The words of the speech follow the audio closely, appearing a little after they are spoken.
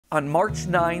On March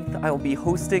 9th, I will be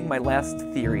hosting my last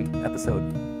Theory episode,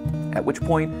 at which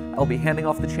point I'll be handing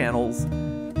off the channels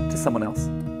to someone else.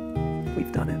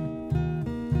 We've done it.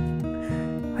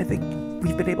 I think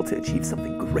we've been able to achieve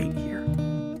something great here.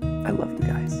 I love you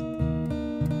guys.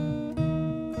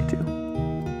 I do.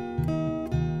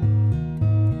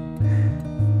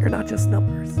 You're not just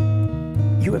numbers.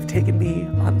 You have taken me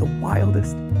on the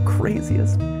wildest,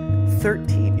 craziest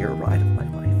 13-year ride of my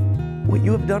life. What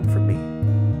you have done for me,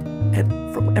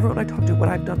 and from everyone I talk to, what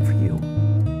I've done for you,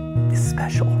 is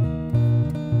special.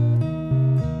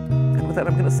 And with that,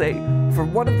 I'm going to say, for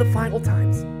one of the final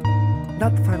times,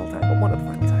 not the final time, but one of the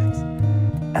final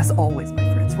times, as always, my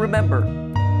friends, remember,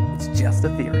 it's just a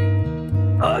theory.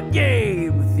 A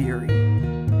game theory.